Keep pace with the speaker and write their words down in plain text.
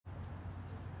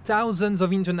Thousands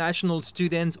of international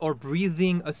students are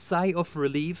breathing a sigh of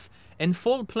relief, and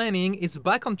fall planning is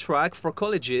back on track for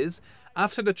colleges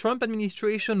after the Trump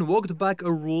administration walked back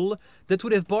a rule that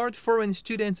would have barred foreign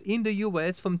students in the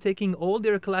US from taking all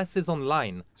their classes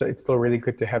online. So it's still really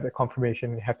good to have that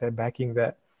confirmation and have that backing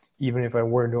that even if I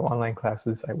were to do online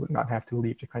classes, I would not have to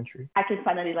leave the country. I can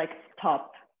finally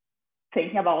stop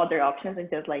thinking about other options and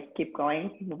just keep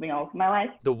going, moving on with my life.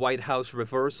 The White House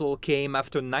reversal came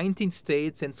after 19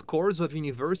 states and scores of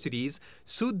universities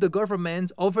sued the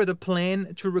government over the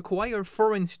plan to require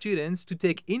foreign students to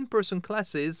take in-person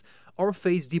classes or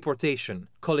face deportation.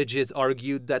 Colleges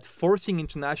argued that forcing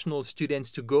international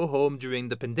students to go home during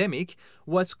the pandemic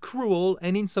was cruel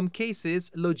and in some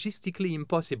cases logistically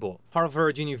impossible.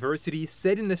 Harvard University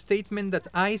said in a statement that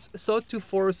ICE sought to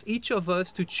force each of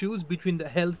us to choose between the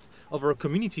health of our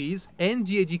communities and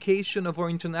the education of our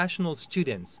international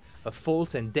students, a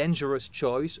false and dangerous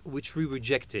choice which we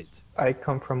rejected. I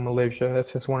come from Malaysia.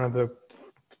 That's just one of the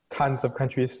tons of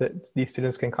countries that these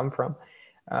students can come from.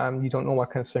 You don't know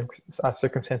what kind of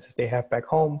circumstances they have back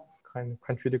home, kind of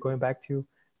country they're going back to,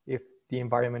 if the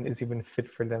environment is even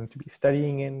fit for them to be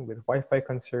studying in with Wi-Fi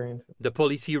concerns. The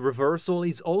policy reversal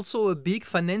is also a big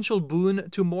financial boon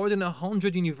to more than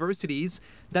 100 universities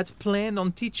that plan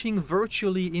on teaching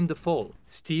virtually in the fall.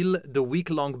 Still, the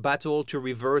week-long battle to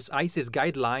reverse ICE's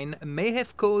guideline may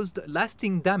have caused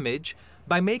lasting damage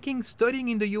by making studying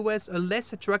in the US a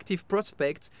less attractive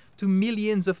prospect to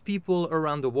millions of people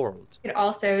around the world. It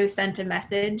also sent a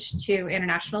message to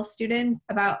international students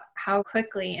about how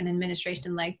quickly an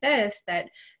administration like this that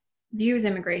views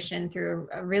immigration through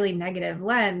a really negative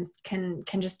lens can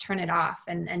just turn it off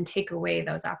and take away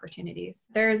those opportunities.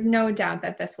 There's no doubt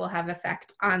that this will have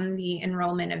effect on the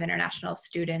enrollment of international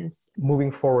students.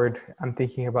 Moving forward, I'm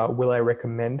thinking about, will I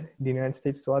recommend the United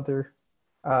States to other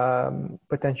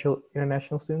potential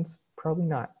international students? Probably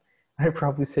not. I'd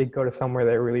probably say go to somewhere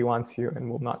that really wants you and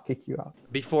will not kick you out.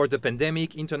 Before the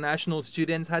pandemic, international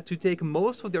students had to take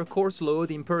most of their course load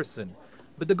in person.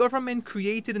 But the government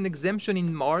created an exemption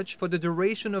in March for the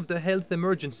duration of the health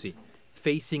emergency.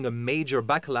 Facing a major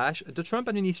backlash, the Trump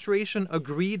administration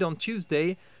agreed on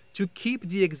Tuesday to keep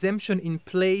the exemption in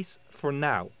place for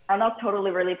now. I'm not totally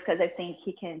relieved because I think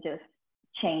he can just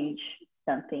change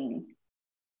something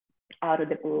out of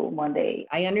the blue one day.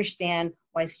 I understand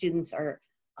why students are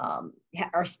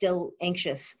still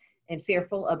anxious and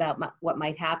fearful about what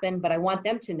might happen, but I want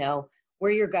them to know we're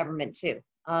your government too.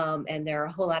 And there are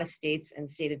a whole lot of states and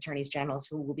state attorneys generals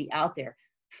who will be out there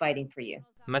fighting for you.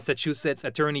 Massachusetts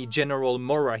Attorney General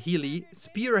Maura Healey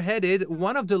spearheaded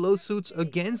one of the lawsuits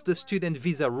against the student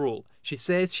visa rule. She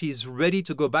says she's ready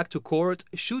to go back to court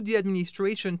should the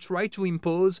administration try to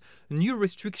impose new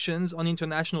restrictions on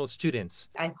international students.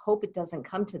 I hope it doesn't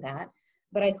come to that,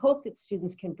 but I hope that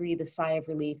students can breathe a sigh of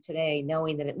relief today,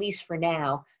 knowing that at least for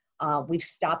now, we've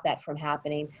stopped that from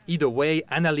happening. Either way,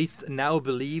 analysts now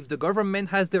believe the government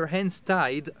has their hands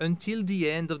tied until the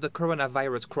end of the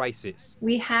coronavirus crisis.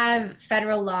 We have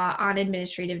federal law on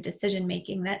administrative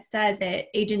decision-making that says that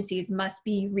agencies must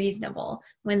be reasonable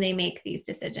when they make these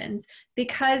decisions.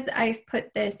 Because ICE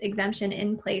put this exemption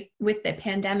in place with the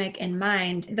pandemic in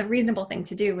mind, the reasonable thing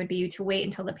to do would be to wait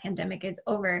until the pandemic is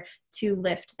over to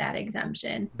lift that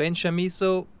exemption. Ben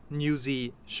Chamisso,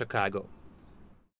 Newsy, Chicago.